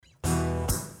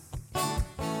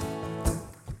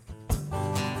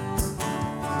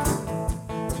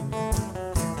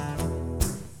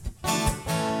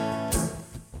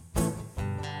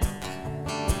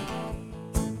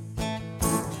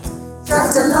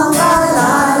swept along by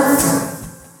life,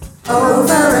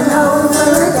 over and over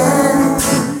again.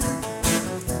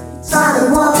 Try to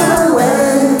walk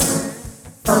away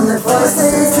from the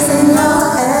voices in your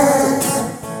head.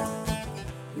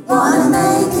 You wanna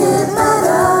make it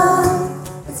better,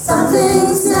 but some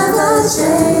things never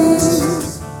change.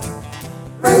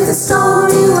 Break the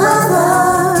story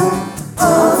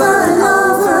over and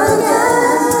over again.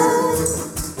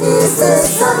 Is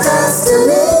this our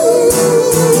destiny?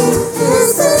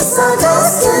 Is this our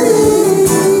destiny?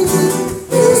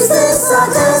 Is this our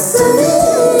destiny?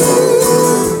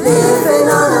 Living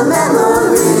on a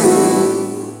memory.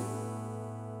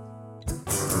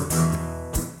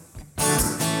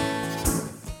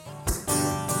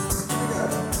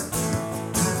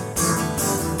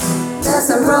 There's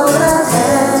a road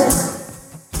ahead,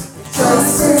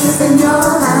 choices in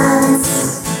your hands.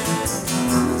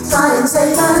 Try and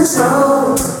take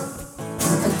control.